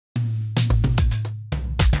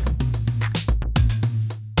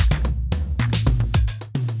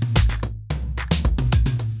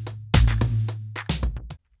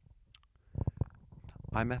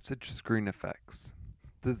iMessage Screen Effects.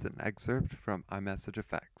 This is an excerpt from iMessage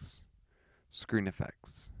Effects. Screen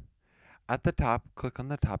Effects. At the top, click on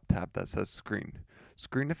the top tab that says Screen.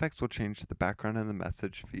 Screen Effects will change the background in the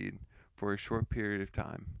message feed for a short period of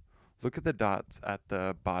time. Look at the dots at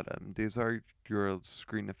the bottom. These are your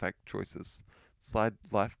screen effect choices. Slide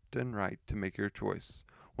left and right to make your choice.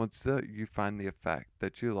 Once you find the effect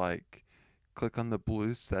that you like, click on the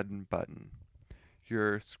blue Send button.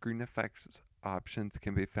 Your screen effects options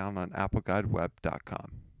can be found on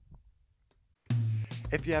appleguideweb.com.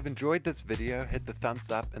 If you have enjoyed this video, hit the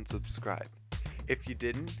thumbs up and subscribe. If you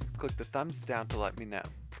didn't, click the thumbs down to let me know.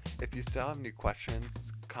 If you still have any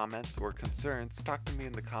questions, comments, or concerns, talk to me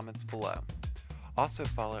in the comments below. Also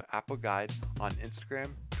follow Apple Guide on Instagram,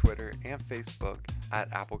 Twitter, and Facebook at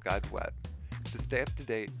AppleGuideWeb to stay up to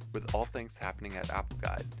date with all things happening at Apple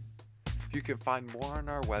Guide. You can find more on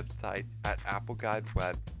our website at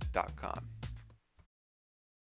appleguideweb.com.